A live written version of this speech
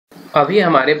अभी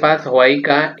हमारे पास हुआई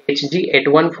का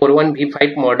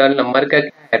HG8141V5 मॉडल नंबर का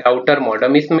क्या है, राउटर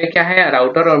मॉडम। इसमें क्या है,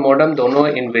 राउटर और मॉडम दोनों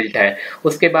इनबिल्ट है।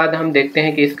 उसके बाद हम देखते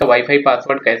हैं कि इसका वाईफाई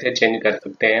पासवर्ड कैसे चेंज कर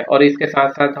सकते हैं, और इसके साथ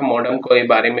साथ हम मॉडम के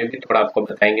बारे में भी थोड़ा आपको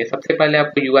बताएंगे। सबसे पहले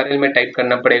आपको यूआरएल में टाइप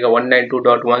करना पड़ेगा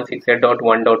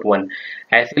 192.168.1.1।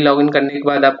 ऐसे लॉगिन करने के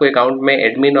बाद आपको अकाउंट में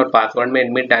एडमिन और पासवर्ड में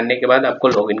एडमिन डालने के बाद आपको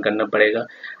लॉगिन करना पड़ेगा।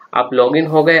 आप लॉगिन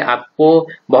हो गए, आपको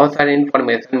बहुत सारे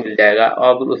इन्फॉर्मेशन मिल जाएगा,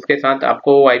 और उसके साथ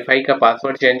आपको वाईफाई का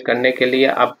पासवर्ड चेंज करने के लिए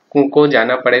आपको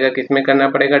जाना पड़ेगा, किसमें करना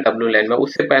पड़ेगा, WLAN में।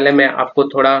 उससे पहले मैं आपको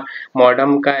थोड़ा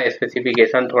मॉडम का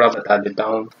स्पेसिफिकेशन थोड़ा बता देता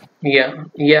हूँ। ये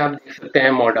आप देख सकते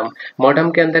हैं मॉडम। मॉडम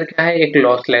के अंदर क्या है, एक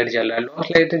लॉस लाइट जल रहा है। लॉस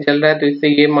लाइट जल रहा है तो इससे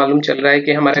ये मालूम चल रहा है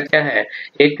कि हमारा क्या है,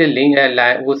 एक लिंक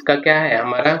उसका क्या है,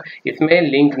 हमारा इसमें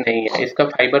लिंक नहीं है, इसका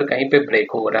फाइबर कहीं पे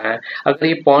ब्रेक हो रहा है। अगर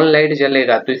ये पॉन लाइट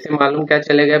जलेगा तो इससे मालूम क्या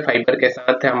चलेगा, फाइबर के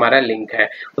साथ हमारा लिंक है।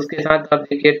 उसके साथ आप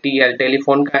देखिए TL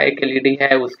टेलीफोन का एक LED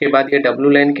है। उसके बाद ये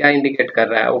WLAN क्या इंडिकेट कर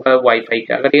रहा है, वाईफाई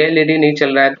का। अगर ये LED नहीं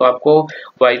चल रहा है तो आपको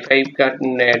वाईफाई का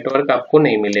नेटवर्क आपको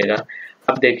नहीं मिलेगा।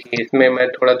 अब देखिए इसमें मैं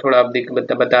थोड़ा थोड़ा आप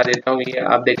बता देता हूँ। ये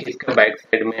आप देखिए इसका बैक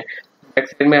साइड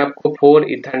में आपको 4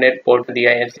 ईथरनेट पोर्ट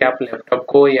दिया है। इससे आप लैपटॉप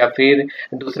को या फिर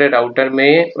दूसरे राउटर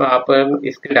में आप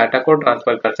इसके डाटा को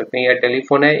ट्रांसफर कर सकते हैं। यह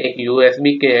टेलीफोन है, एक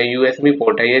यूएसबी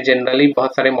पोर्ट है। ये जनरली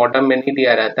बहुत सारे मॉडम में नहीं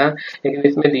दिया रहता, लेकिन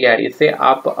इसमें दिया है। इससे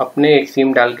आप अपने एक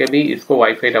सिम डाल के भी इसको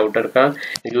वाईफाई राउटर का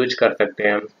यूज कर सकते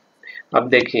हैं। अब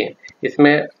देखिए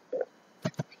इसमें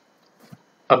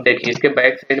अब देखिए इसके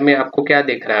बैक साइड में आपको क्या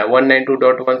दिख रहा है,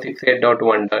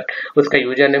 192.168.1. उसका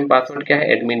यूजर नेम पासवर्ड क्या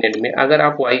है, एडमिन। अगर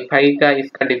आप वाईफाई का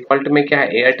इसका डिफॉल्ट में क्या है,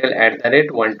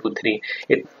 Airtel@123।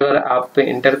 इतना अगर आप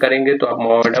इंटर करेंगे तो आप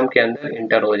मॉडम के अंदर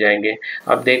इंटर हो जाएंगे।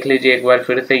 अब देख लीजिए एक बार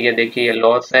फिर से, ये देखिए ये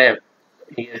लॉस है,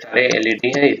 ये सारे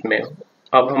LED हैं इसमें।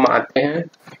 अब हम आते हैं,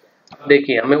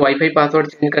 देखिए हमें वाईफाई पासवर्ड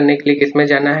चेंज करने के लिए किसमें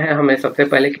जाना है, हमें सबसे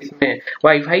पहले किसमें,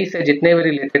 वाईफाई से जितने भी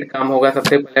रिलेटेड काम होगा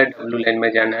सबसे पहले WLAN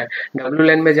में जाना है।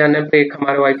 WLAN में जाने पे एक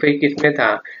हमारा वाईफाई किसमें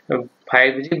था,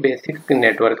 5G बेसिक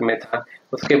नेटवर्क में था।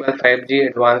 उसके बाद 5G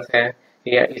एडवांस है,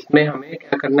 या इसमें हमें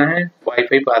क्या करना है,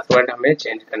 वाईफाई पासवर्ड हमें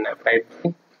चेंज करना है।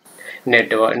 5G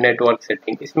नेटवर्क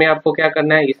सेटिंग, इसमें आपको क्या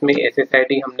करना है, इसमें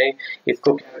SSID हमने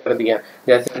इसको क्या कर दिया,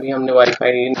 जैसे अभी हमने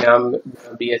वाईफाई नाम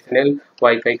BSNL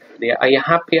वाईफाई कर दिया।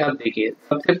 यहाँ पे आप देखिए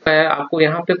सबसे पहले आपको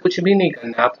यहाँ पे कुछ भी नहीं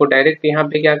करना है, आपको डायरेक्ट यहाँ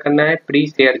पे क्या करना है, प्री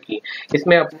शेयर की,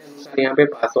 इसमें अपने अनुसार यहाँ पे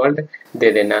पासवर्ड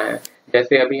दे देना है।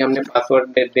 जैसे अभी हमने पासवर्ड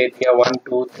दे दिया 1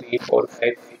 2 3 4 5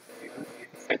 6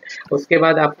 7। उसके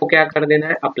बाद आपको क्या कर देना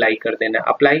है, अप्लाई कर देना है।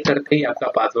 अप्लाई करते ही आपका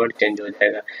पासवर्ड चेंज हो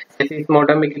जाएगा। जैसे इस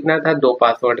मॉडल में कितना था, 2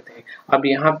 पासवर्ड थे। अब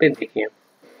यहाँ पे देखिए,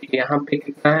 यहाँ पे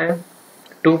कितना है,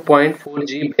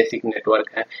 2.4G बेसिक नेटवर्क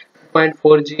है।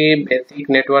 2.4G बेसिक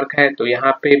नेटवर्क है, तो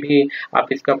यहाँ पे भी आप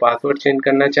इसका पासवर्ड चेंज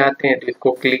करना चाहते हैं तो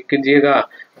इसको क्लिक कीजिएगा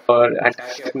और हटा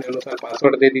के अपने अनुसार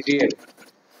पासवर्ड दे दीजिए।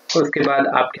 उसके बाद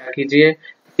आप क्या कीजिए,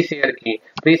 प्री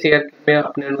शेयर की में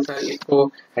अपने अनुसार इसको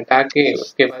हटा के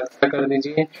उसके बाद क्या कर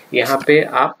दीजिए, यहाँ पे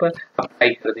आप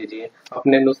अप्लाई कर दीजिए,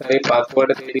 अपने अनुसार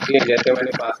पासवर्ड दे दीजिए। जैसे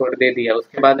मैंने पासवर्ड दे दिया,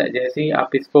 उसके बाद जैसे ही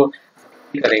आप इसको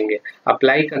करेंगे,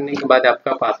 अप्लाई करने के बाद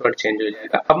आपका पासवर्ड चेंज हो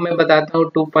जाएगा। अब मैं बताता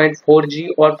हूँ 2.4G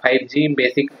और 5G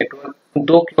बेसिक नेटवर्क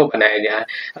दो क्यों बनाया गया है।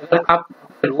 अगर आप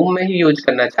रूम में ही यूज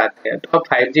करना चाहते हैं तो आप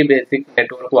 5G बेसिक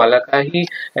नेटवर्क वाला का ही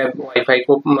वाईफाई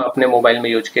को अपने मोबाइल में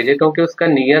यूज कीजिए, क्योंकि उसका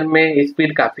नियर में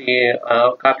स्पीड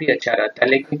काफी अच्छा रहता है।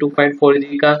 लेकिन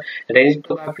 2.4G का रेंज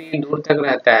तो काफी दूर तक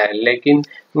रहता है, लेकिन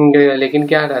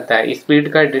क्या रहता है, स्पीड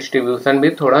का डिस्ट्रीब्यूशन भी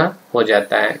थोड़ा हो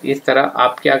जाता है। इस तरह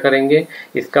आप क्या करेंगे,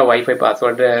 इसका वाईफाई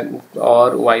पासवर्ड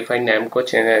और वाईफाई नेम को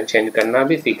चेंज करना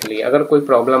भी सीख लिया। अगर कोई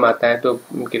प्रॉब्लम आता है तो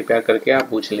कृपया करके आप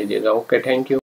पूछ लीजिएगा। Okay, thank you.